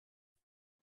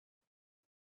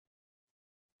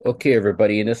Okay,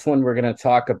 everybody. In this one, we're going to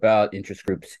talk about interest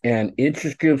groups. And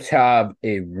interest groups have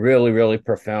a really, really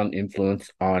profound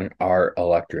influence on our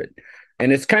electorate.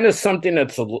 And it's kind of something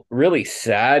that's really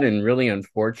sad and really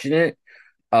unfortunate.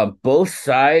 Both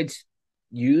sides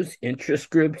use interest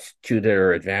groups to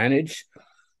their advantage.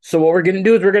 So, what we're going to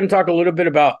do is we're going to talk a little bit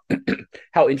about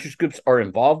how interest groups are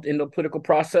involved in the political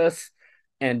process.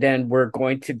 And then we're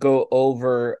going to go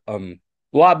over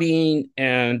lobbying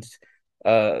and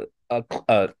uh,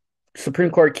 a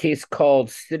Supreme Court case called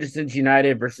Citizens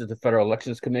United versus the Federal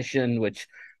Elections Commission, which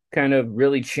kind of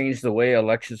really changed the way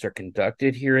elections are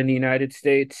conducted here in the United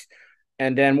States.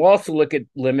 And then we'll also look at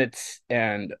limits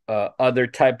and other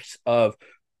types of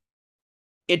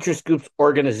interest groups,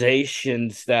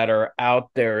 organizations that are out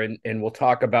there, and we'll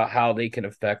talk about how they can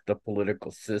affect the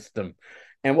political system.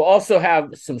 And we'll also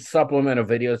have some supplemental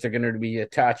videos that are going to be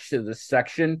attached to this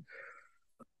section.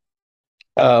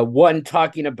 One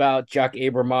talking about Jack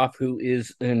Abramoff, who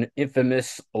is an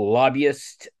infamous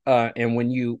lobbyist. And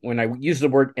when I use the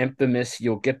word infamous,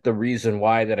 you'll get the reason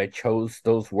why that I chose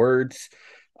those words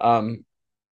um,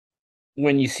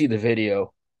 when you see the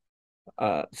video.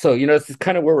 So this is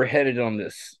kind of where we're headed on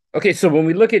this. Okay, so when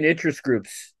we look at interest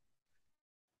groups,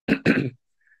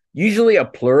 usually a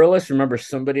pluralist, remember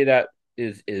somebody that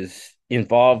is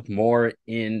involved more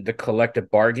in the collective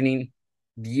bargaining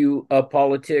view of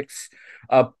politics.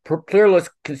 Pluralists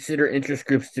consider interest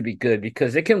groups to be good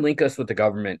because they can link us with the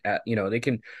government. They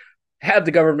can have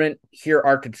the government hear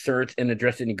our concerns and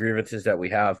address any grievances that we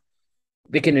have.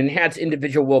 They can enhance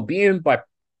individual well-being by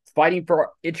fighting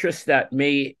for interests that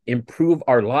may improve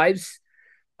our lives.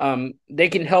 They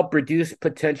can help reduce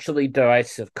potentially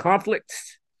divisive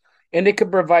conflicts, and they can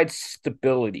provide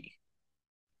stability.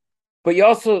 But you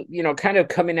also, kind of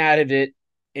coming out of it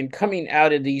and coming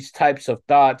out of these types of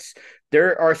thoughts,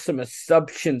 there are some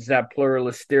assumptions that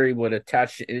pluralist theory would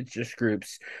attach to interest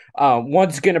groups.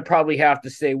 One's going to probably have to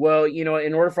say, well, in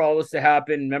order for all this to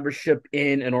happen, membership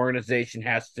in an organization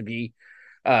has to be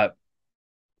uh,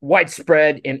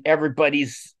 widespread and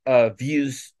everybody's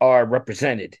views are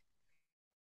represented.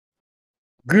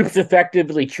 Groups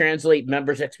effectively translate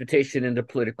members' expectation into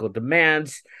political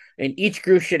demands, and each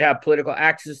group should have political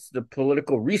access to the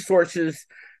political resources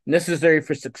necessary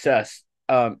for success.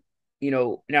 Now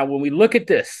when we look at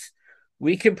this,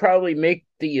 we can probably make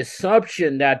the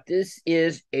assumption that this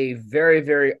is a very,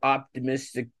 very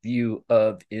optimistic view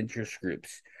of interest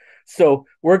groups. So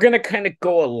we're going to kind of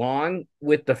go along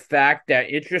with the fact that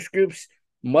interest groups,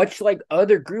 much like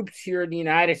other groups here in the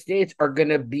United States, are going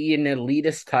to be an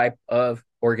elitist type of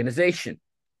organization.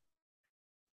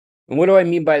 And what do I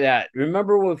mean by that?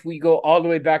 Remember, if we go all the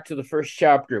way back to the first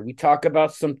chapter, we talk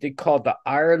about something called the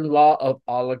iron law of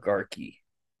oligarchy.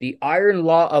 The iron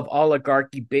law of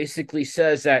oligarchy basically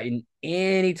says that in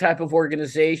any type of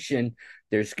organization,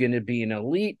 there's going to be an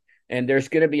elite and there's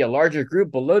going to be a larger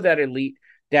group below that elite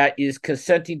that is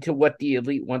consenting to what the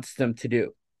elite wants them to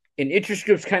do. And interest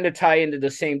groups kind of tie into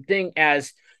the same thing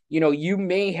as, you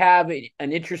may have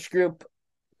an interest group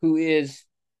who is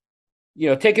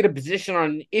taking a position on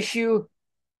an issue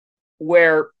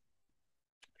where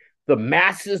the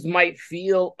masses might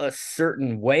feel a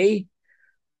certain way,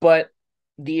 but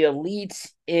the elites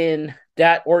in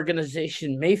that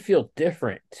organization may feel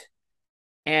different.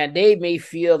 And they may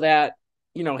feel that,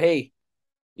 hey,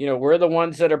 we're the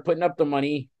ones that are putting up the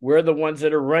money. We're the ones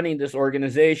that are running this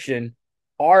organization.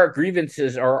 Our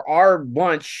grievances or our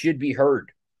wants should be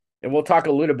heard. And we'll talk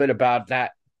a little bit about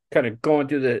that, kind of going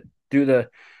through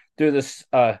this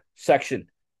section.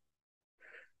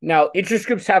 Now, interest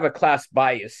groups have a class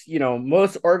bias.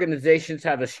 Most organizations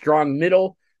have a strong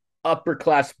middle, upper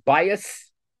class bias.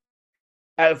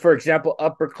 For example,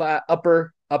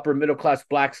 upper middle class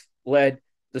blacks led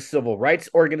the civil rights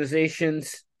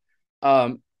organizations.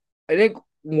 I think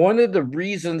one of the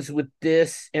reasons with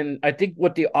this, and I think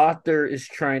what the author is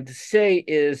trying to say,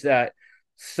 is that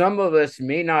some of us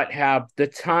may not have the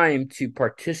time to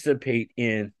participate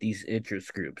in these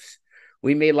interest groups.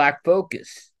 We may lack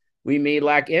focus. We may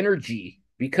lack energy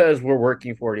because we're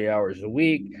working 40 hours a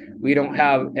week. We don't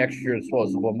have extra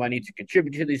disposable money to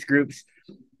contribute to these groups.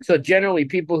 So, generally,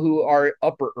 people who are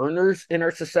upper earners in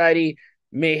our society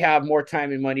may have more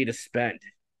time and money to spend.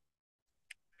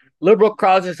 Liberal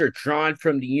causes are drawn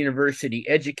from the university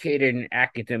educated and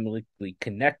academically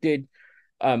connected.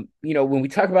 When we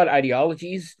talk about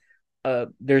ideologies,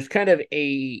 there's kind of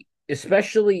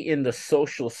especially in the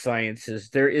social sciences,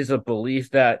 there is a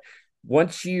belief that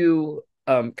once you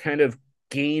kind of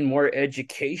gain more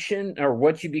education or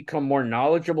once you become more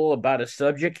knowledgeable about a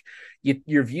subject,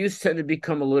 your views tend to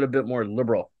become a little bit more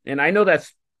liberal. And I know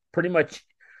that's pretty much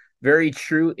very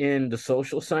true in the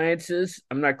social sciences.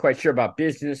 I'm not quite sure about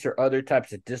business or other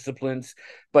types of disciplines,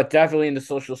 but definitely in the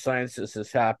social sciences,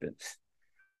 this happens.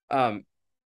 Um,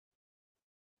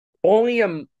 Only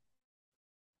a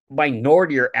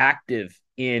minority are active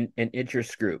in an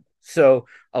interest group. So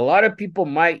a lot of people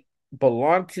might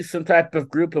belong to some type of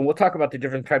group, and we'll talk about the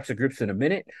different types of groups in a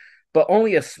minute, but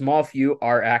only a small few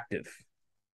are active.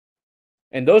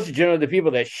 And those are generally the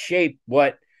people that shape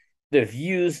what the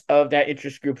views of that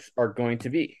interest groups are going to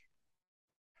be.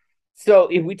 So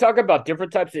if we talk about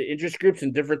different types of interest groups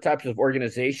and different types of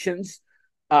organizations,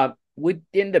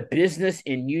 within the business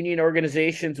and union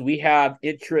organizations, we have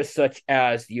interests such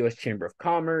as the U.S. Chamber of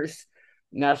Commerce,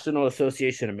 National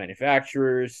Association of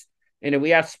Manufacturers, and then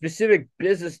we have specific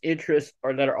business interests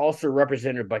that are also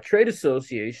represented by trade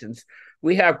associations.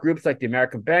 We have groups like the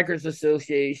American Bankers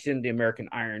Association, the American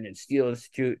Iron and Steel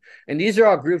Institute, and these are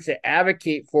all groups that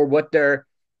advocate for what the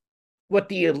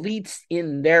elites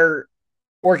in their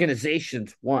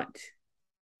organizations want.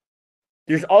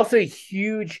 There's also a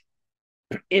huge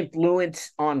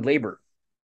influence on labor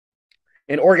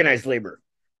and organized labor,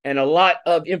 and a lot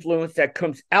of influence that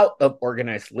comes out of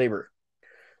organized labor.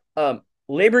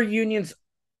 Labor unions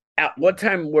at one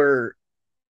time were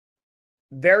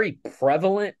very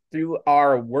prevalent through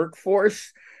our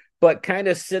workforce, but kind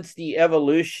of since the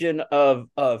evolution of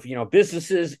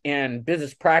businesses and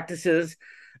business practices,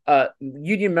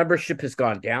 union membership has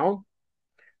gone down.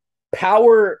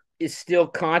 Power is still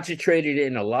concentrated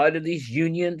in a lot of these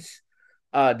unions.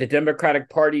 The Democratic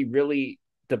Party really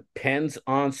depends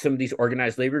on some of these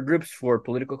organized labor groups for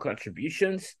political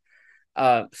contributions.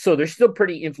 So they're still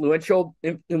pretty influential,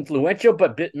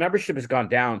 but membership has gone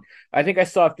down. I think I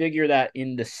saw a figure that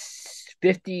in the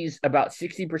 50s, about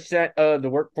 60% of the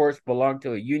workforce belonged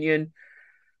to a union.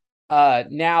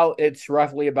 Now it's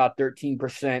roughly about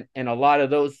 13%, and a lot of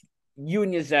those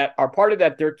unions that are part of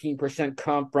that 13%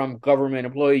 come from government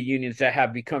employee unions that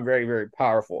have become very, very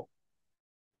powerful.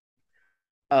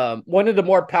 One of the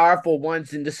more powerful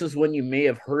ones, and this is one you may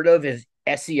have heard of, is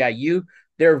SEIU.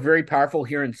 They're very powerful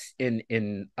here in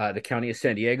the county of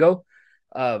San Diego.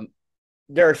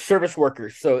 They're service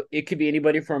workers, so it could be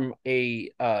anybody from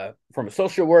a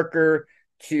social worker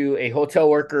to a hotel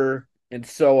worker and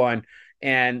so on.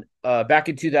 And back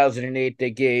in 2008, they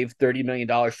gave $30 million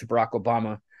to Barack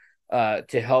Obama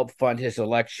to help fund his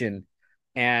election.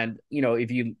 And if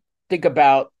you think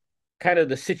about kind of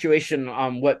the situation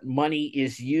on what money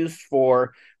is used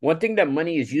for, one thing that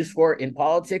money is used for in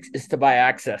politics is to buy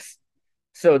access.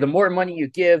 So the more money you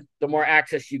give, the more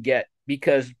access you get,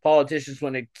 because politicians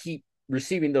want to keep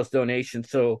receiving those donations.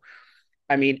 So,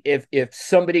 I mean, if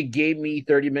somebody gave me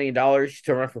 $30 million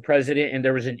to run for president and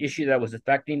there was an issue that was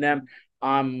affecting them,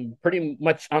 I'm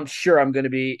sure I'm going to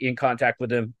be in contact with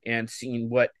them and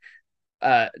seeing what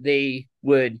they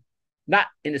would, not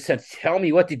in a sense tell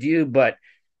me what to do, but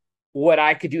what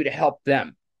I could do to help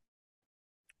them.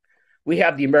 We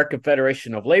have the American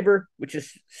Federation of Labor, which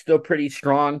is still pretty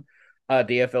strong, the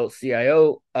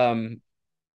AFL-CIO, and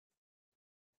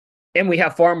we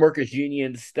have farm workers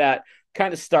unions that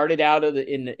kind of started out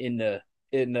in the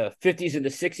 50s and the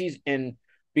 60s and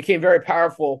became very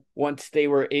powerful once they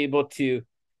were able to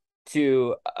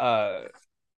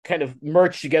kind of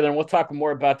merge together. And we'll talk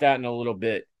more about that in a little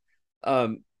bit.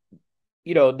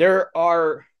 There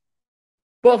are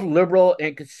both liberal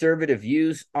and conservative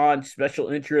views on special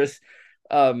interests.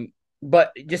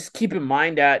 But just keep in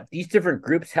mind that these different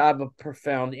groups have a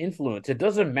profound influence. It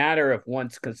doesn't matter if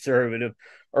one's conservative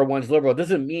or one's liberal. It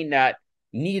doesn't mean that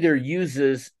neither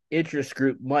uses interest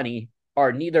group money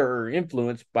or neither are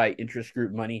influenced by interest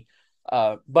group money.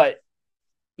 But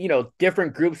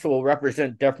different groups will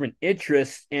represent different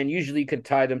interests, and usually can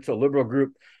tie them to a liberal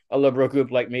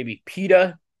group like maybe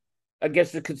PETA,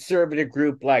 against a conservative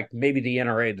group like maybe the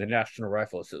NRA, the National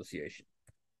Rifle Association.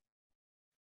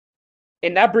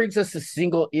 And that brings us to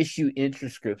single issue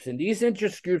interest groups. And these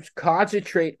interest groups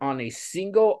concentrate on a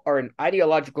single or an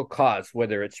ideological cause,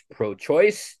 whether it's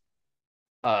pro-choice,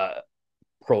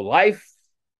 pro-life,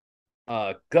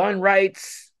 gun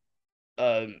rights,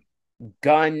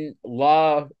 gun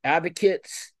law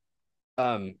advocates.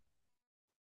 And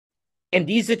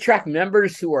these attract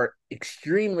members who are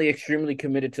extremely, extremely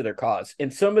committed to their cause.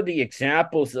 And some of the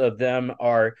examples of them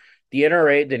are the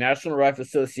NRA, the National Rifle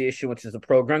Association, which is a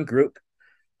pro-gun group.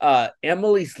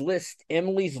 Emily's List.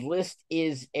 Emily's List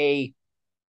is a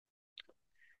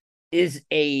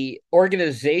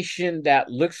organization that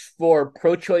looks for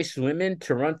pro-choice women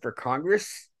to run for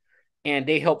Congress, and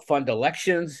they help fund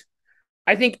elections.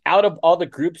 I think out of all the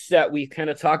groups that we kind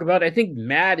of talk about, I think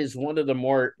MAD is one of the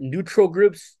more neutral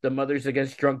groups, the Mothers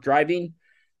Against Drunk Driving.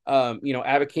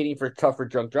 advocating for tougher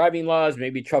drunk driving laws,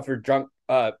 maybe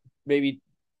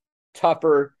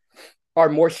tougher or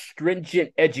more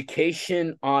stringent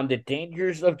education on the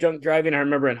dangers of drunk driving. I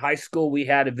remember in high school we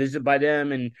had a visit by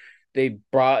them, and they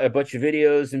brought a bunch of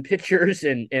videos and pictures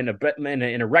and in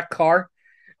a wreck car.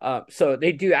 So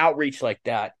they do outreach like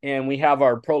that, and we have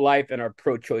our pro life and our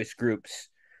pro choice groups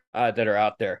that are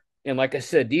out there. And like I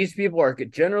said, these people are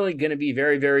generally going to be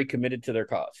very, very committed to their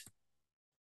cause.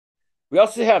 We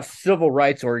also have civil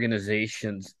rights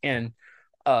organizations, and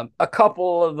a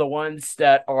couple of the ones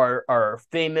that are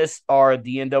famous are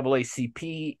the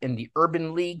NAACP and the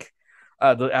Urban League,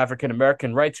 the African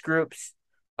American rights groups,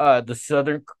 the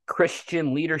Southern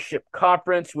Christian Leadership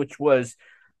Conference, which was,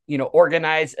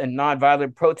 organized in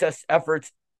nonviolent protest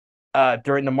efforts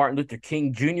during the Martin Luther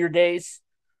King Jr. days,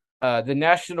 the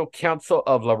National Council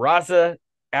of La Raza,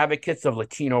 advocates of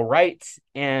Latino rights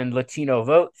and Latino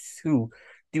votes, who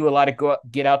do a lot of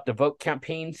get out the vote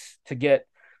campaigns to get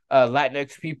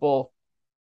Latinx people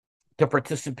to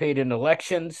participate in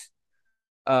elections.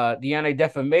 The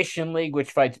Anti-Defamation League,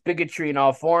 which fights bigotry in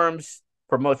all forms,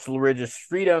 promotes religious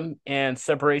freedom and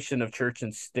separation of church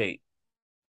and state.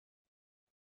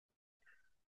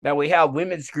 Now we have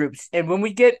women's groups, and when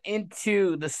we get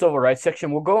into the civil rights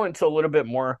section, we'll go into a little bit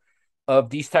more of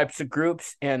these types of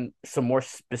groups and some more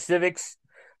specifics.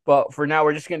 But for now,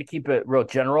 we're just going to keep it real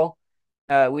general.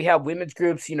 We have women's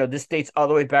groups. This dates all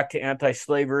the way back to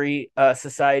anti-slavery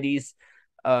societies,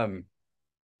 and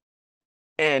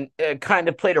kind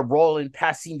of played a role in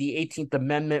passing the 18th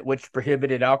Amendment, which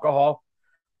prohibited alcohol,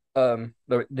 the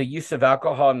use of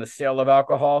alcohol and the sale of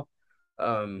alcohol.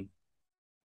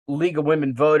 League of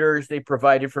Women Voters, they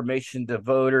provide information to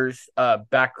voters,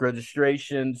 back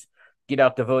registrations, get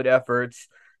out the vote efforts.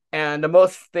 And the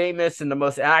most famous and the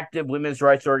most active women's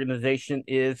rights organization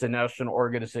is the National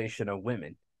Organization of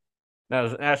Women. Now,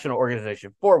 it's a National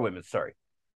Organization for Women, sorry.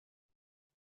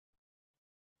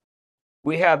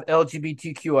 We have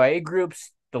LGBTQIA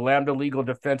groups, the Lambda Legal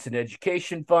Defense and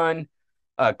Education Fund,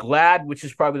 GLAD, which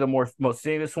is probably the most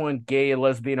famous one, Gay and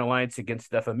Lesbian Alliance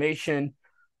Against Defamation,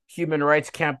 Human Rights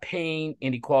Campaign,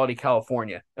 and Equality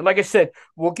California. And like I said,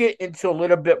 we'll get into a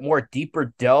little bit more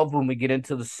deeper delve when we get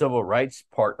into the civil rights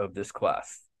part of this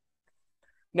class.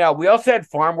 Now, we also had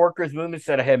farm workers movements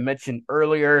that I had mentioned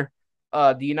earlier.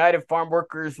 The United Farm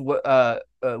Workers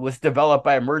was developed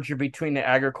by a merger between the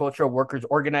Agricultural Workers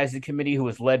Organizing Committee, who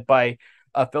was led by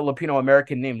a Filipino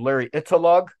American named Larry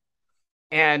Italog,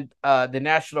 and the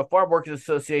National Farm Workers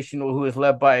Association, who was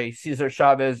led by Cesar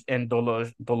Chavez and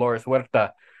Dolores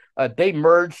Huerta. They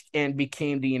merged and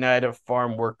became the United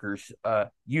Farm Workers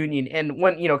Union. And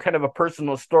one, kind of a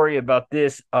personal story about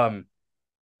this.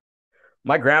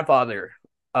 My grandfather,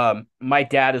 my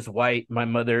dad is white, my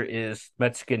mother is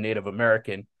Mexican Native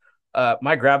American.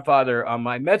 My grandfather on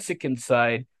my Mexican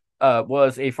side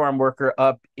was a farm worker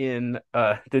up in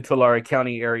the Tulare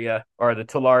County area, or the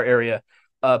Tulare area,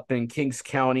 up in Kings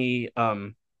County,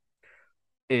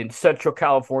 in Central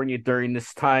California during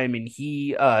this time, and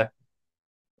he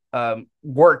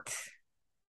worked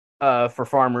for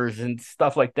farmers and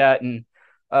stuff like that, and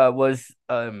was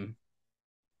front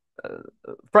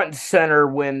and center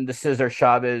when the Cesar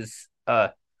Chavez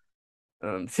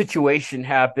situation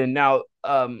happened. Now,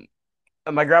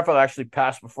 my grandfather actually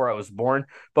passed before I was born,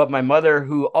 but my mother,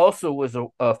 who also was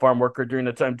a farm worker during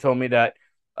the time, told me that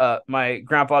my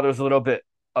grandfather was a little bit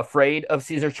afraid of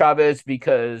Cesar Chavez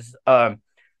because my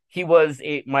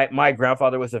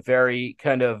grandfather was a very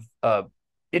kind of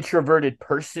introverted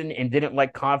person and didn't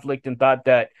like conflict, and thought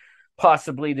that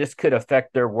possibly this could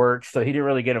affect their work. So he didn't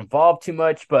really get involved too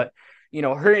much. But,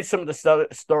 hearing some of the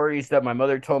stories that my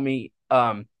mother told me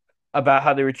about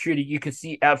how they were treated, you could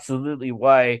see absolutely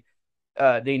why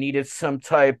they needed some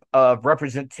type of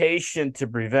representation to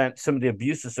prevent some of the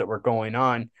abuses that were going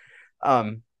on.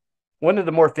 One of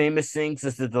the more famous things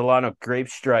is the Delano Grape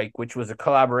Strike, which was a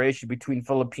collaboration between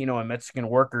Filipino and Mexican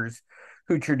workers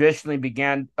who traditionally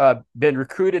been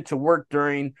recruited to work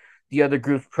during the other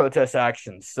group's protest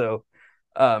actions. So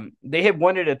they had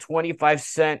wanted a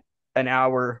 25-cent an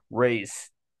hour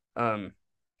raise.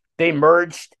 They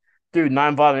merged through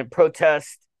nonviolent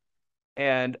protest,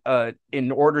 and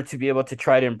in order to be able to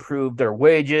try to improve their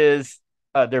wages,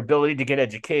 their ability to get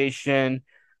education,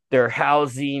 their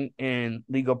housing, and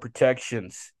legal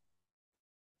protections.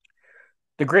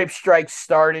 The grape strike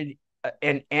started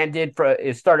and ended.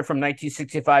 It started from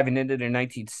 1965 and ended in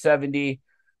 1970.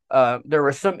 There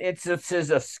were some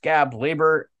instances of scab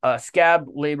labor. Scab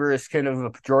labor is kind of a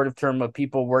pejorative term of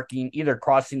people working either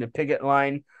crossing the picket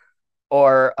line,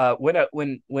 or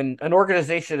when an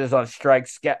organization is on strike,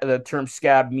 the term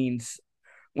scab means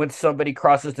when somebody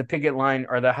crosses the picket line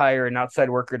or they hire an outside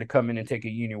worker to come in and take a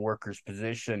union worker's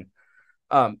position.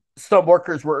 Some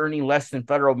workers were earning less than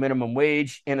federal minimum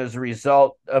wage, and as a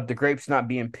result of the grapes not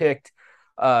being picked,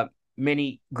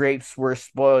 many grapes were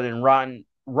spoiled and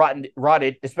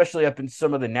rotted, especially up in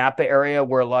some of the Napa area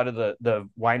where a lot of the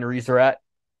wineries are at.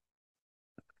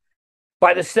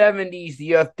 By the 70s,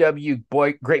 the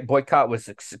UFW grape boycott was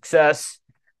a success,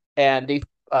 and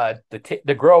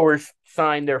the growers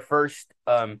signed their first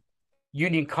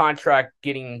union contract,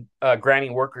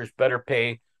 granting workers better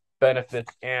pay,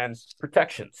 benefits, and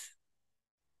protections.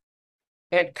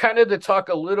 And kind of to talk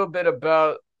a little bit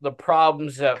about the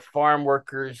problems that farm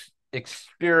workers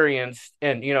experienced,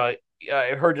 and I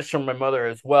heard this from my mother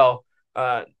as well.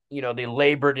 They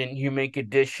labored in inhumane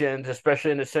conditions,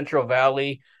 especially in the Central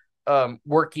Valley,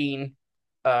 working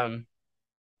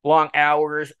long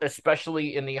hours,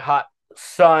 especially in the hot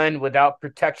sun without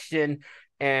protection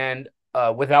and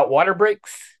without water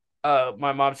breaks.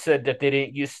 My mom said that they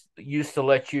didn't used to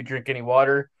let you drink any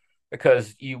water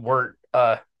because you weren't.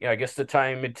 I guess the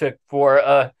time it took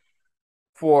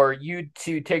for you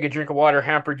to take a drink of water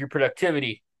hampered your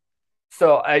productivity.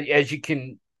 So as you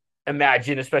can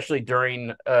imagine, especially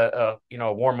during a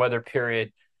warm weather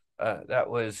period, that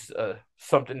was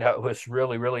something that was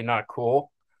really really not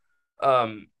cool.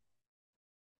 Um,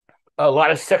 a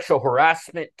lot of sexual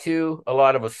harassment too, a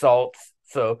lot of assaults.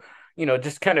 So,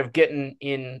 just kind of getting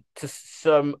into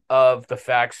some of the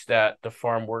facts that the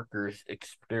farm workers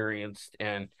experienced,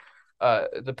 and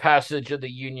the passage of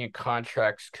the union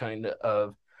contracts kind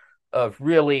of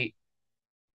really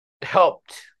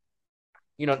helped,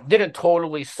 didn't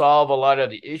totally solve a lot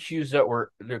of the issues that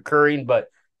were occurring, but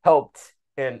helped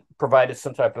and provided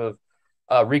some type of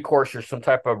recourse or some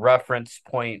type of reference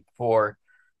point for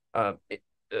uh,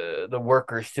 the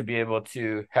workers to be able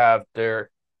to have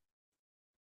their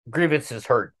grievances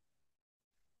heard.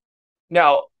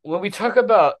 Now, when we talk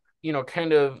about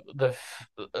kind of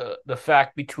the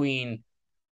fact between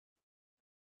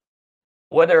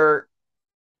whether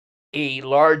a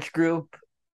large group,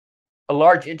 a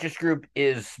large interest group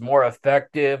is more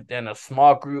effective than a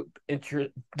small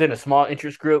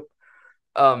interest group,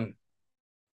 um,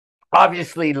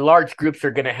 obviously large groups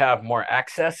are going to have more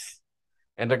access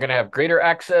and they're going to have greater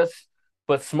access.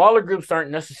 But smaller groups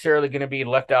aren't necessarily going to be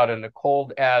left out in the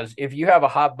cold, as if you have a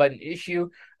hot button issue,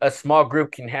 a small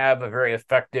group can have a very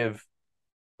effective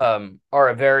or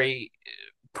a very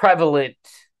prevalent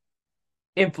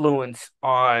influence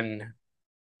on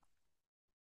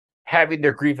having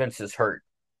their grievances heard.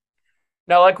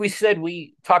 Now, like we said,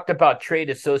 we talked about trade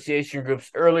association groups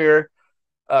earlier.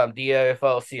 The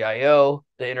AFL-CIO,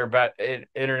 the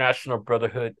International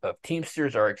Brotherhood of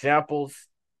Teamsters are examples.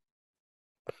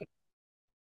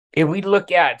 If we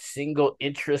look at single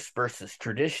interest versus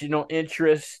traditional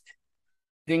interest,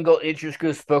 single interest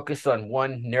groups focus on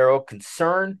one narrow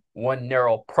concern, one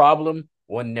narrow problem,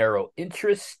 one narrow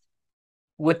interest.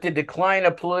 With the decline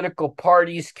of political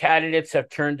parties, candidates have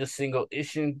turned to single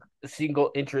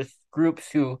interest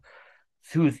groups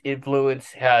whose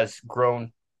influence has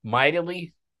grown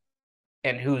mightily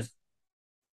and whose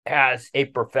has a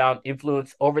profound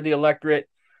influence over the electorate.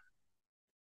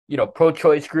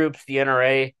 Pro-choice groups, the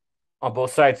NRA, on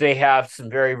both sides, they have some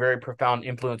very, very profound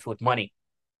influence with money.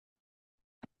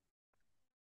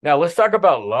 Now, let's talk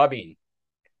about lobbying.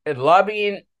 And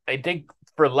lobbying, I think,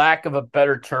 for lack of a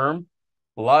better term,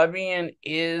 lobbying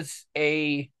is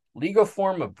a legal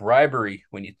form of bribery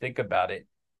when you think about it.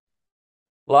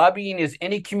 Lobbying is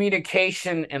any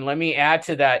communication, and let me add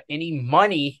to that, any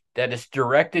money that is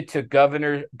directed to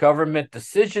government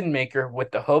decision maker with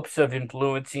the hopes of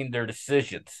influencing their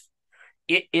decisions.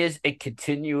 It is a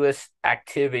continuous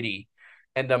activity,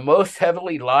 and the most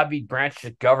heavily lobbied branch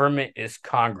of government is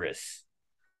Congress.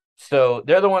 So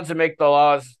they're the ones that make the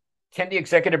laws. Can the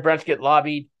executive branch get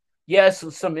lobbied? Yes,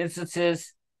 in some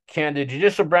instances. Can the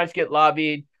judicial branch get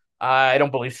lobbied? I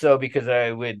don't believe so, because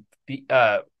I would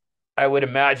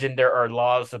imagine there are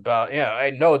laws about. Yeah,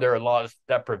 I know there are laws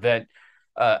that prevent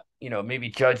maybe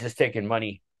judges taking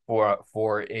money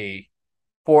for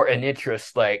an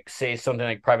interest, like say something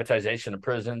like privatization of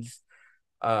prisons,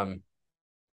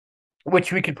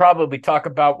 which we could probably talk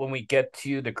about when we get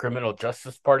to the criminal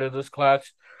justice part of this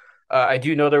class. I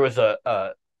do know there was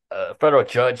a federal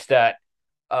judge that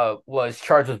was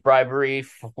charged with bribery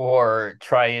for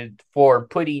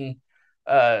putting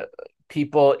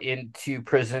people into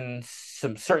prison,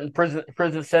 some certain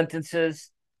prison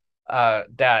sentences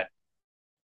that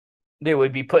they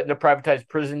would be put into privatized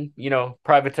prison.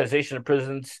 Privatization of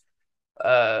prisons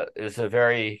is a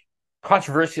very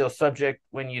controversial subject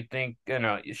when you think,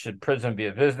 should prison be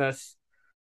a business?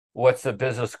 What's the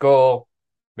business goal?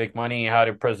 Make money. How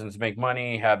do presidents make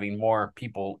money? Having more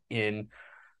people in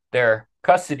their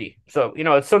custody. So,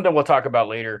 it's something we'll talk about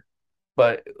later,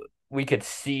 but we could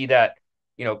see that,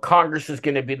 Congress is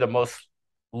going to be the most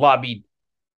lobbied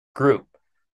group.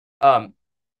 Um,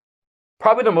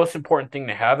 Probably the most important thing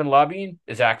to have in lobbying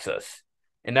is access.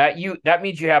 And that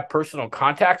means you have personal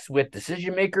contacts with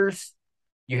decision makers,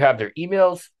 you have their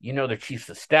emails, their chiefs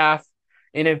of staff.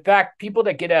 And in fact, people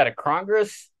that get out of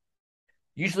Congress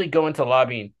usually go into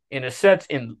lobbying. In a sense,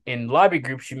 in lobby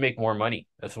groups, you make more money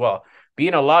as well.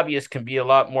 Being a lobbyist can be a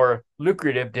lot more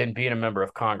lucrative than being a member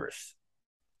of Congress.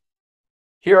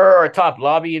 Here are our top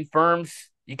lobbying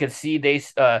firms. You can see they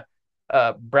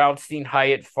Brownstein,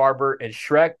 Hyatt, Farber, and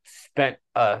Schreck spent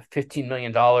 $15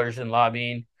 million in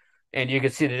lobbying. And you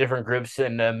can see the different groups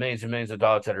and millions of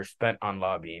dollars that are spent on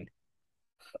lobbying.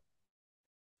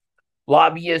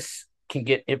 Lobbyists can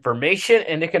get information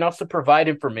and they can also provide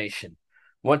information.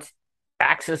 Once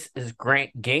access is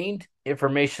gained,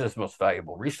 information is the most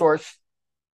valuable resource.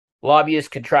 Lobbyists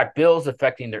can track bills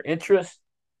affecting their interests.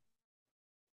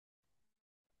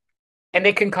 And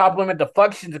they can complement the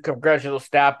functions of congressional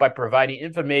staff by providing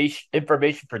information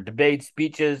for debates,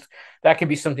 speeches. That could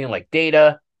be something like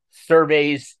data,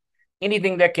 surveys,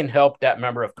 anything that can help that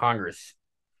member of Congress.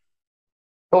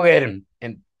 Go ahead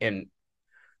and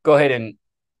go ahead and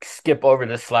skip over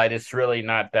this slide. It's really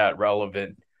not that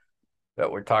relevant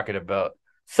that we're talking about.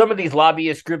 Some of these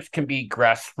lobbyist groups can be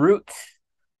grassroots.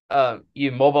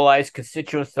 You mobilize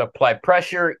constituents to apply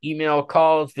pressure, email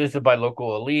calls, visit by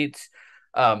local elites,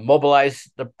 mobilize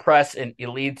the press and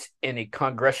elites in a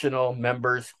congressional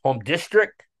member's home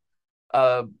district.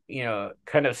 Kind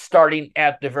of starting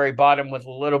at the very bottom with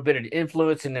a little bit of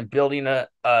influence and then building an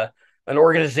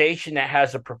organization that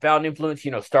has a profound influence,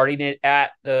 starting it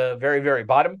at the very, very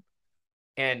bottom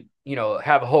and,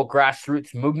 have a whole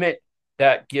grassroots movement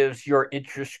that gives your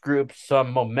interest group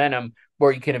some momentum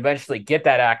where you can eventually get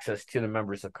that access to the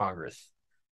members of Congress.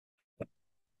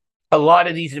 A lot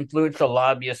of these influential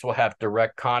lobbyists will have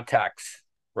direct contacts,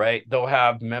 right? They'll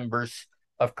have members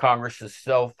of Congress's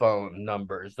cell phone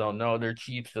numbers. They'll know their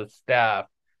chiefs of staff.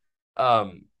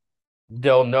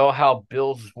 They'll know how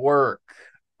bills work.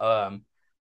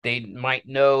 They might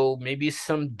know maybe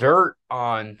some dirt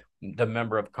on the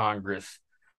member of Congress.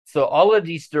 So all of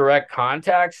these direct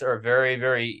contacts are very,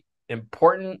 very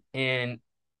important to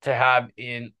have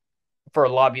for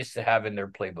lobbyists to have in their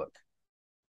playbook.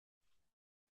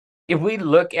 If we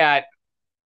look at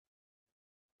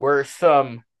where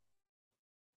some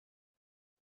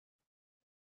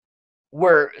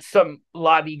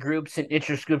lobby groups and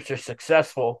interest groups are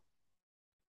successful,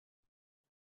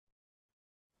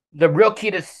 the real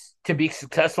key to be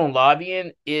successful in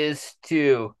lobbying is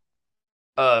to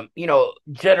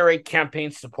generate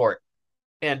campaign support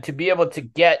and to be able to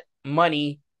get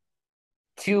money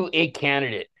to a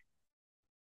candidate.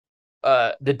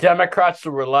 The Democrats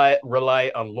will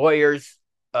rely on lawyers,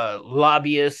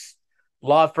 lobbyists,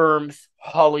 law firms,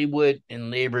 Hollywood,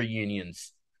 and labor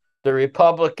unions. The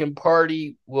Republican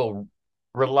Party will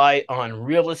rely on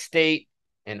real estate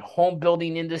and home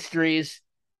building industries,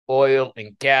 oil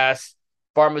and gas,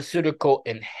 pharmaceutical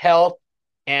and health,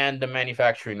 and the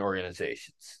manufacturing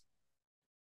organizations.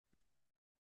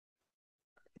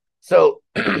 So,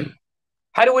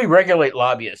 how do we regulate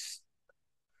lobbyists?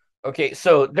 Okay,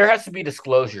 so there has to be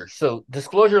disclosure. So,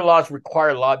 disclosure laws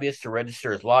require lobbyists to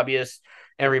register as lobbyists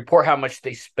and report how much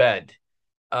they spend.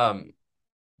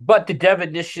 But the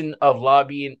definition of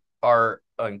lobbying are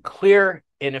unclear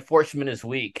and enforcement is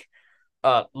weak.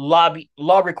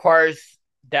 Law requires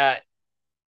that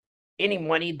any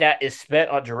money that is spent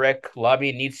on direct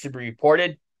lobbying needs to be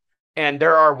reported, and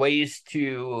there are ways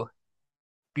to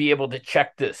be able to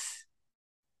check this.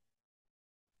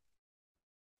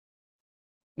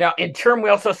 Now, in turn, we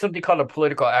also have something called a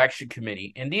political action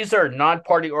committee, and these are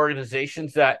non-party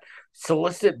organizations that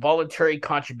solicit voluntary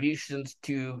contributions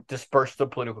to disperse the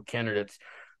political candidates.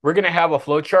 We're going to have a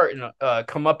flowchart and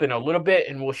come up in a little bit,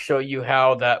 and we'll show you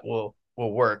how that will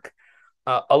work.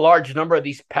 A large number of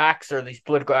these PACs or these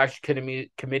political action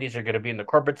committees are going to be in the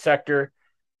corporate sector.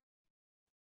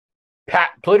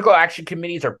 Political action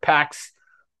committees or PACs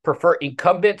prefer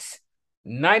incumbents.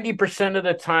 90% of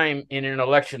the time in an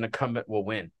election, the incumbent will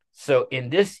win. So in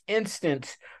this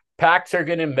instance, PACs are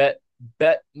going to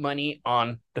bet money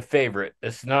on the favorite.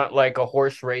 It's not like a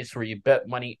horse race where you bet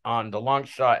money on the long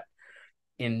shot.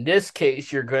 In this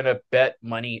case, you're going to bet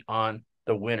money on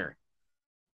the winner.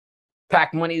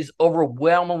 PAC money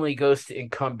overwhelmingly goes to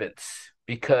incumbents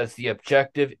because the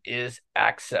objective is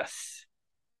access.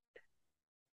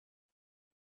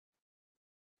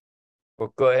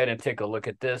 we'll go ahead and take a look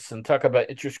at this and talk about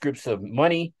interest groups of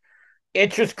money.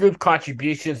 Interest group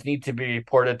contributions need to be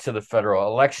reported to the Federal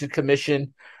Election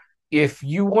Commission. If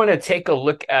you want to take a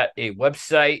look at a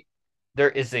website, there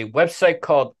is a website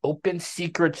called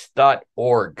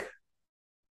opensecrets.org.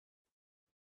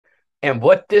 And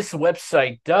what this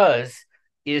website does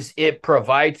is it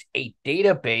provides a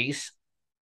database,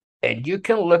 and you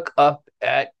can look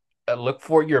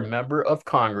for your member of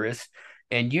Congress,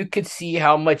 and you can see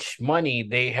how much money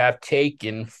they have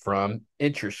taken from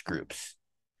interest groups.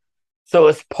 So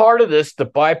as part of this, the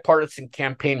Bipartisan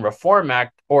Campaign Reform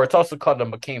Act, or it's also called the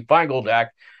McCain-Feingold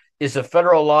Act, is a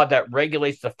federal law that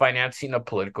regulates the financing of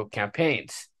political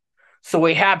campaigns. So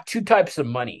we have two types of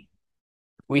money.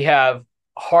 We have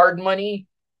hard money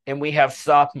and we have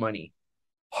soft money.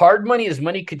 Hard money is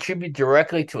money contributed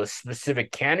directly to a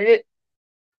specific candidate,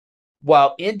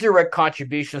 while indirect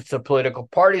contributions to political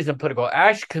parties and political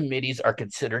action committees are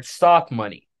considered soft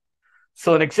money.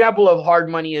 So an example of hard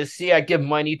money is, see, I give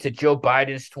money to Joe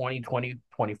Biden's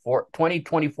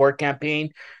 2024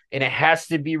 campaign, and it has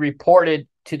to be reported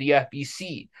to the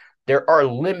FEC. There are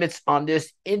limits on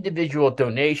this individual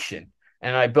donation.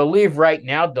 And I believe right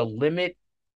now the limit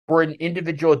for an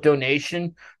individual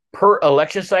donation per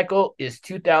election cycle is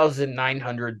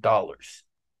 $2,900.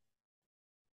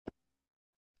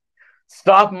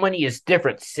 Soft money is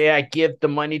different. Say I give the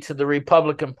money to the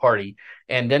Republican Party,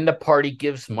 and then the party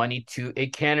gives money to a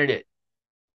candidate.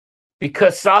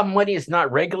 Because soft money is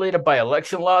not regulated by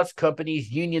election laws,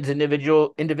 companies, unions,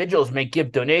 individuals may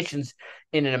give donations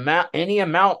in any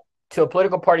amount to a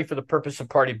political party for the purpose of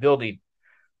party building.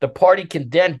 The party can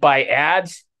then buy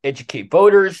ads, educate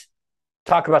voters,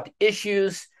 talk about the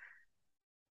issues,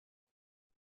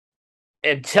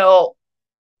 and tell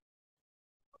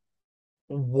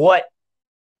what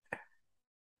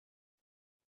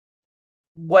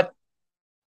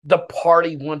the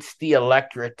party wants the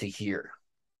electorate to hear.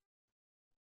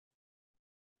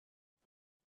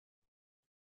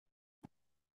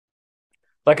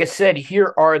 Like I said,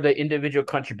 here are the individual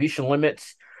contribution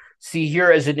limits. See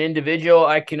here, as an individual,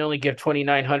 I can only give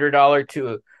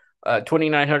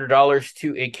 $2,900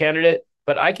 to a candidate,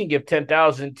 but I can give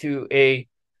 $10,000 to a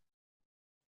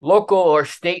local or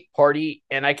state party,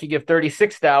 and I can give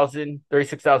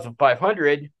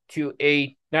 $36,500 to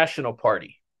a national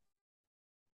party.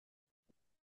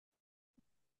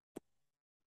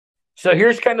 So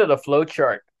here's kind of the flow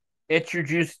chart.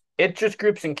 Interest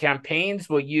groups and campaigns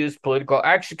will use political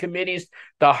action committees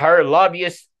to hire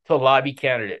lobbyists to lobby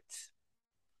candidates.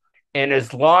 And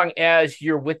as long as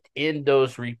you're within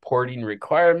those reporting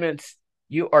requirements,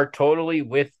 you are totally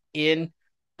within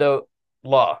the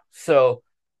law. So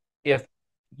if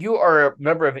you are a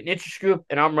member of an interest group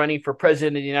and I'm running for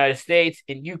president of the United States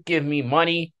and you give me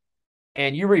money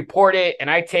and you report it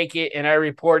and I take it and I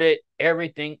report it,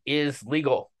 everything is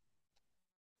legal.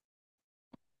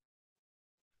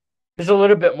 There's a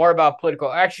little bit more about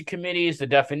political action committees, the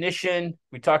definition.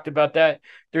 We talked about that.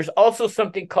 There's also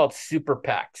something called super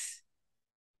PACs.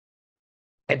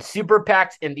 And super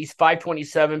PACs and these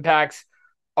 527 PACs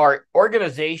are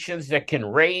organizations that can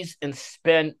raise and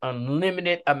spend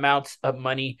unlimited amounts of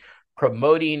money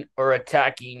promoting or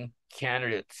attacking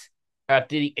candidates. At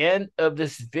the end of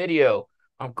this video,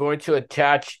 I'm going to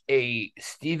attach a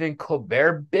Stephen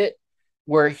Colbert bit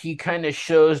where he kind of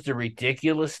shows the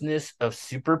ridiculousness of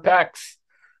super PACs.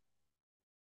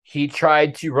 He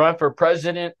tried to run for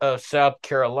president of South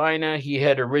Carolina. He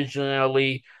had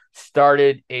originally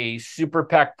started a super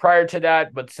PAC prior to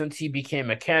that, but since he became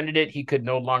a candidate, he could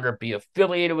no longer be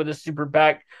affiliated with a super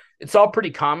PAC. It's all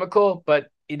pretty comical, but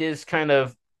it is kind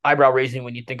of eyebrow raising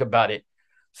when you think about it.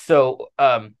 So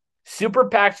super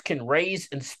PACs can raise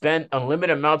and spend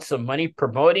unlimited amounts of money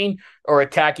promoting or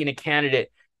attacking a candidate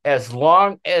as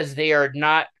long as they are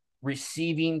not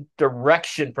receiving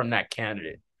direction from that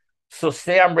candidate. So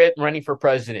say I'm running for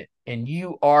president and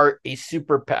you are a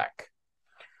super PAC.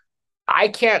 I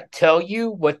can't tell you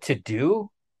what to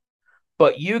do,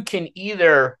 but you can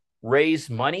either raise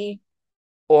money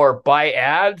or buy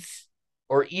ads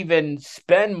or even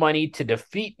spend money to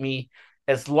defeat me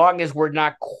as long as we're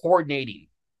not coordinating,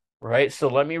 right? So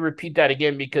let me repeat that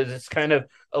again because it's kind of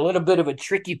a little bit of a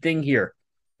tricky thing here.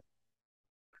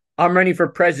 I'm running for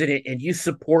president and you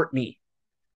support me.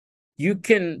 You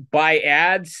can buy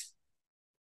ads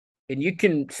and you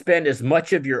can spend as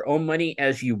much of your own money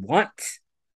as you want,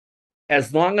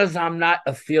 as long as I'm not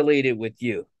affiliated with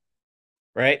you,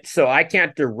 right? So I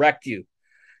can't direct you.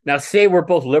 Now, say we're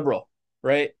both liberal,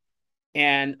 right?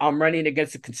 And I'm running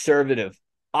against a conservative.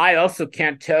 I also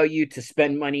can't tell you to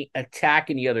spend money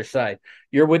attacking the other side.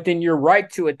 You're within your right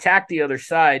to attack the other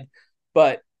side,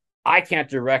 but I can't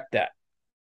direct that.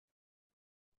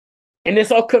 And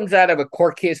this all comes out of a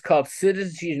court case called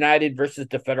Citizens United versus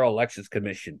the Federal Elections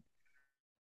Commission.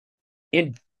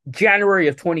 In January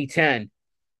of 2010,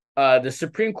 the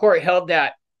Supreme Court held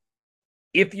that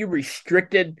if you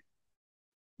restricted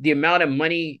the amount of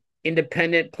money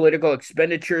independent political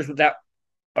expenditures without,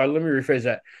 or let me rephrase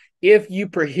that, if you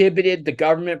prohibited the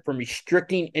government from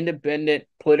restricting independent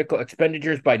political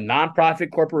expenditures by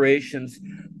nonprofit corporations,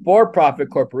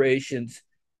 for-profit corporations,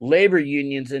 labor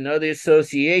unions, and other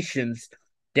associations,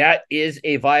 that is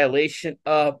a violation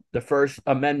of the First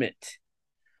Amendment.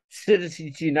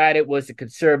 Citizens United was a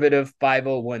conservative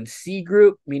 501c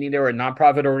group, meaning they were a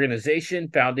nonprofit organization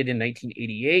founded in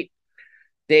 1988.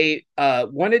 They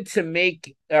wanted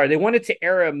to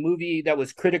air a movie that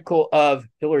was critical of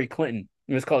Hillary Clinton.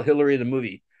 It was called Hillary the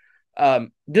Movie.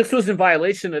 This was in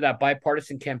violation of that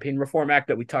Bipartisan Campaign Reform Act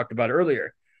that we talked about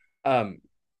earlier.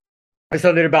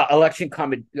 Something about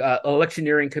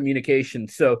electioneering communication.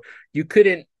 So you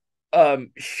couldn't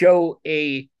show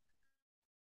a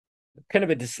kind of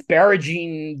a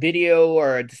disparaging video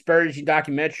or a disparaging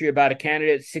documentary about a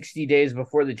candidate 60 days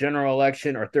before the general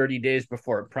election or 30 days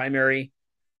before a primary.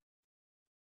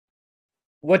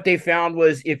 What they found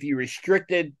was if you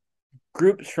restricted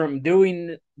groups from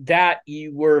doing that,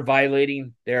 you were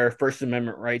violating their First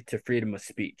Amendment right to freedom of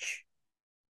speech.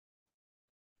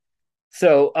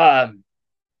 So,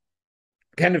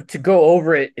 kind of to go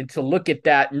over it and to look at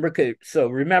that. So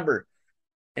remember,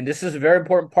 and this is a very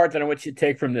important part that I want you to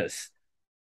take from this.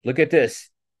 Look at this.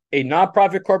 A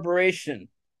nonprofit corporation,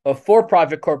 a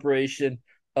for-profit corporation,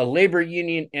 a labor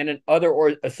union, and other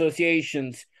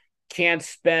associations can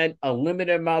spend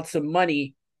unlimited amounts of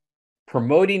money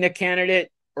promoting a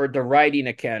candidate or deriding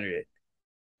a candidate,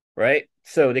 right?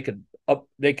 So they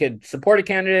could support a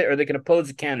candidate or they can oppose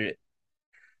a candidate.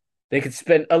 They could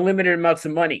spend unlimited amounts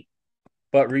of money.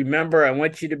 But remember, I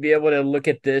want you to be able to look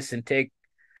at this and take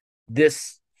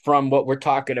this from what we're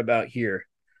talking about here.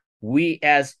 We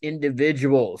as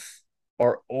individuals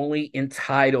are only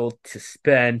entitled to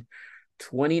spend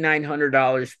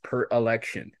 $2,900 per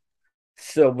election.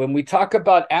 So when we talk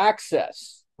about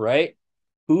access, right?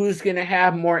 Who's going to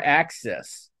have more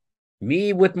access?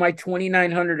 Me with my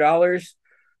 $2,900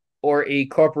 or a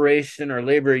corporation or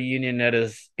labor union that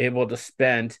is able to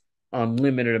spend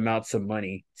unlimited amounts of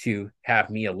money to have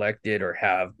me elected or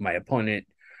have my opponent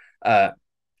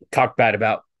talk bad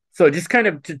about? So just kind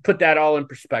of to put that all in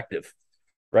perspective,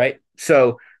 right?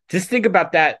 So just think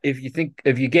about that. If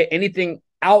you get anything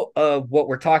out of what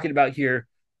we're talking about here,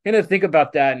 think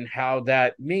about that and how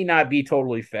that may not be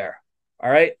totally fair. All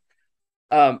right.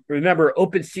 Remember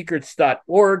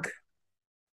opensecrets.org.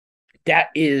 That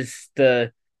is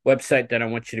the website that I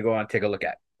want you to go on and take a look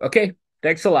at. Okay.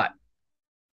 Thanks a lot.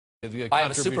 I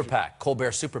have a super PAC,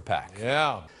 Colbert Super PAC.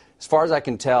 Yeah. As far as I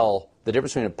can tell, the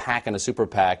difference between a PAC and a super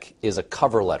PAC is a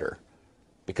cover letter.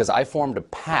 Because I formed a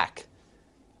PAC,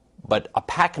 but a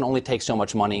PAC can only take so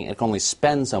much money and it can only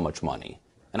spend so much money.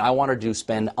 And I wanted to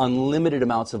spend unlimited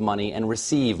amounts of money and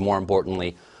receive, more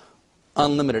importantly,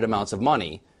 unlimited amounts of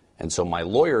money. And so my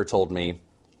lawyer told me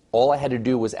all I had to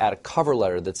do was add a cover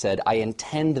letter that said, I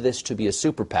intend this to be a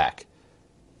super PAC.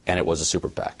 And it was a super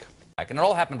PAC. And it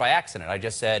all happened by accident. I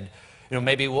just said,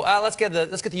 maybe let's get the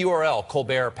URL,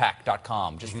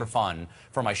 colbertpac.com, just for fun,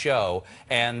 for my show.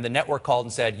 And the network called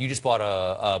and said, you just bought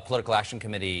a Political Action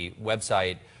Committee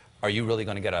website. Are you really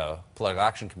going to get a Political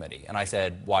Action Committee? And I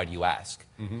said, why do you ask?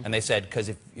 And they said, because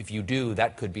if you do,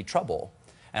 that could be trouble.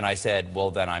 And I said, well,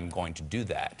 then I'm going to do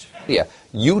that. Yeah.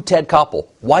 You, Ted Koppel.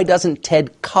 Why doesn't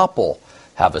Ted Koppel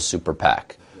have a super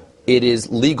PAC? It is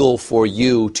legal for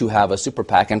you to have a super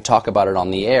PAC and talk about it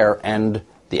on the air, and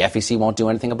the FEC won't do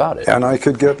anything about it. And I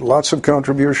could get lots of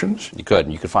contributions? You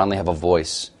could. You could finally have a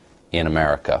voice in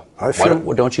America.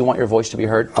 Don't you want your voice to be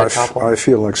heard, Ted Koppel? I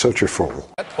feel like such a fool.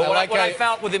 What I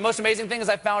found, the most amazing thing is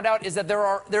I found out is that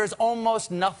there is almost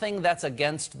nothing that's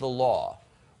against the law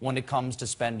when it comes to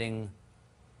spending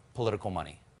political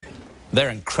money. They're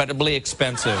incredibly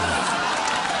expensive.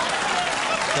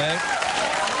 Okay?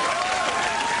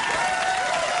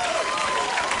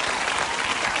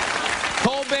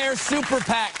 Colbert Super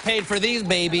PAC paid for these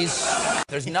babies.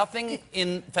 There's nothing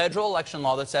in federal election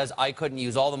law that says I couldn't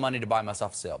use all the money to buy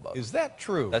myself a sailboat. Is that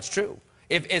true? That's true.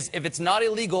 If it's not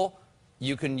illegal,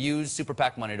 you can use Super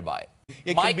PAC money to buy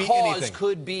it. My cause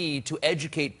could be to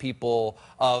educate people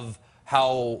of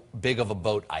how big of a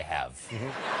boat I have.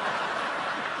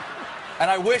 And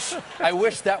I wish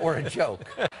that were a joke.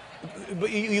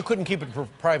 But you couldn't keep it for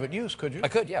private use, could you? I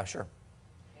could, yeah, sure.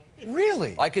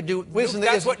 Really? I could do.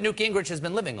 That's what Newt Gingrich has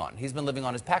been living on. He's been living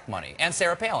on his PAC money. And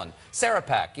Sarah Palin. Sarah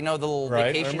PAC, you know, the little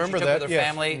vacation she took with her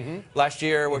family last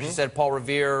year where she said Paul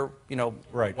Revere, you know,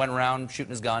 went around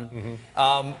shooting his gun.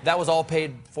 That was all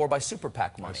paid for by super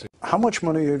PAC money. How much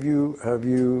money have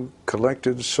you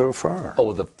collected so far?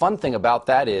 Oh, the fun thing about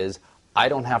that is I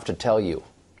don't have to tell you.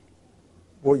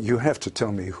 Well, you have to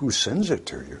tell me who sends it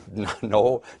to you.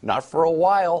 No, not for a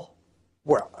while.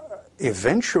 Well,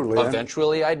 eventually.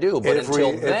 Eventually I do, but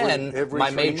until then, my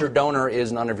major donor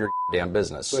is none of your damn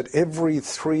business. But every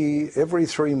three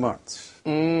months.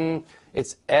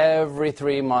 It's every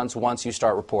 3 months once you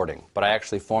start reporting. But I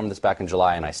actually formed this back in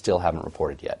July, and I still haven't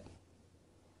reported yet.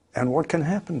 And what can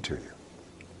happen to you?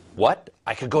 What?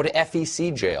 I could go to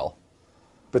FEC jail.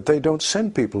 But they don't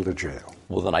send people to jail.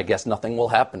 Well, then I guess nothing will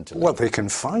happen to me. Well, they can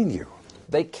fine you.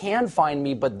 They can fine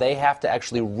me, but they have to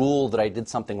actually rule that I did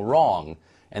something wrong.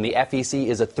 And the FEC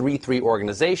is a 3-3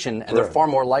 organization, and they're far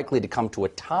more likely to come to a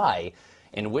tie,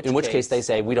 in which case they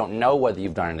say, we don't know whether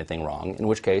you've done anything wrong, in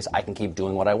which case I can keep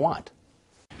doing what I want.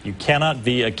 You cannot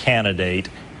be a candidate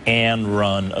and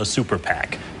run a super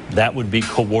PAC. That would be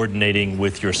coordinating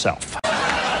with yourself.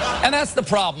 And that's the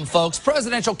problem, folks.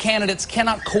 Presidential candidates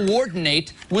cannot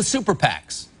coordinate with super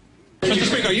PACs. Mr.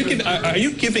 Speaker, are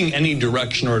you giving any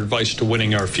direction or advice to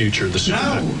Winning Our Future, the super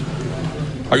PAC?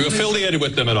 Are you affiliated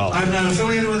with them at all? I'm not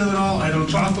affiliated with them at all. I don't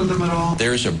talk with them at all.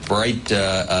 There's a bright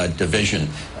division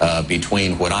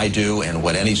between what I do and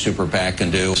what any super PAC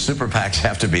can do. Super PACs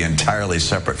have to be entirely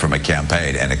separate from a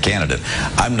campaign and a candidate.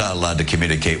 I'm not allowed to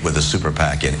communicate with a super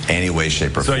PAC in any way,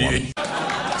 shape, or form.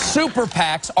 Super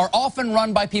PACs are often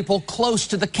run by people close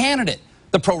to the candidate.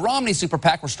 The pro-Romney super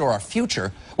PAC, Restore Our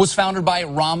Future, was founded by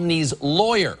Romney's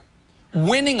lawyer.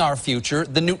 Winning Our Future,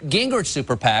 the Newt Gingrich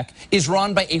super PAC, is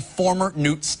run by a former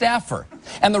Newt staffer.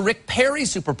 And the Rick Perry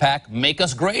super PAC, Make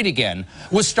Us Great Again,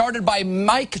 was started by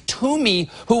Mike Toomey,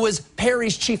 who was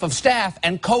Perry's chief of staff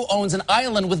and co-owns an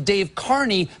island with Dave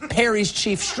Carney, Perry's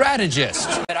chief strategist.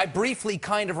 I briefly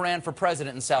kind of ran for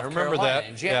president in South Carolina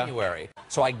in January.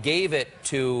 So I gave it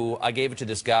to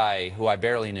this guy who I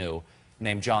barely knew,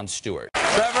 named Jon Stewart.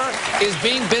 Trevor, is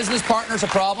being business partners a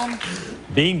problem?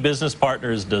 Being business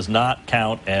partners does not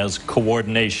count as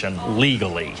coordination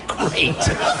legally. Great.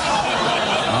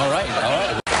 All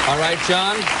right,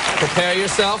 John, prepare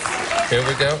yourself. Here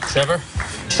we go.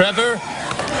 Trevor,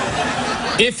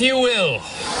 if you will.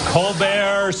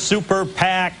 Colbert Super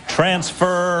PAC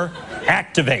transfer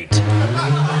activate.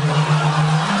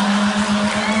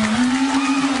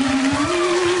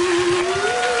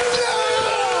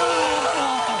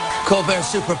 Colbert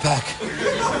Super PAC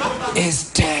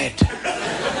is dead.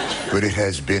 But it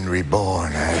has been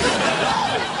reborn as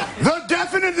the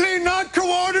definitely not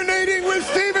coordinating with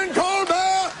Stephen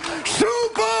Colbert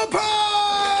Super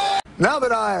PAC. Now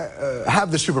that I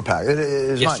have the Super PAC, it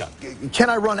is mine. Can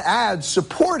I run ads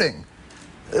supporting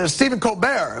Stephen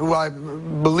Colbert, who I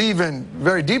believe in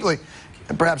very deeply,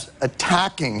 and perhaps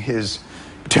attacking his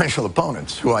potential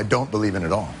opponents, who I don't believe in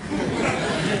at all?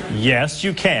 Yes,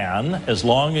 you can, as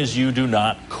long as you do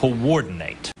not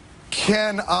coordinate.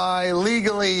 Can I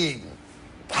legally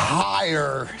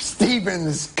hire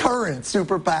Stephen's current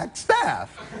Super PAC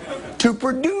staff to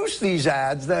produce these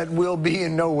ads that will be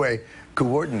in no way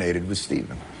coordinated with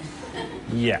Stephen?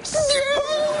 Yes.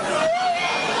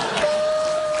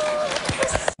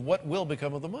 What will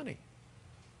become of the money?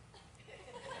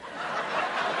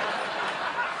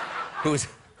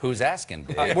 Who's asking?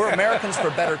 We're Americans for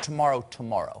Better tomorrow.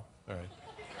 All right.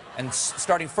 And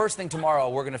starting first thing tomorrow,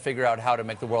 we're going to figure out how to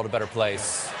make the world a better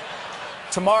place.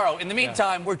 Tomorrow. In the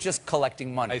meantime, we're just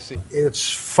collecting money. I see.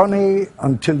 It's funny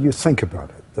until you think about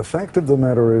it. The fact of the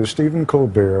matter is Stephen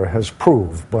Colbert has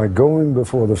proved by going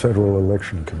before the Federal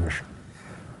Election Commission,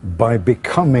 by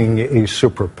becoming a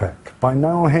super PAC, by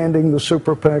now handing the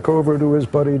super PAC over to his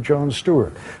buddy Jon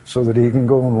Stewart so that he can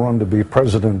go and run to be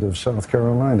president of South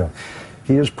Carolina.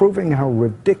 He is proving how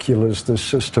ridiculous this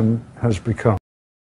system has become.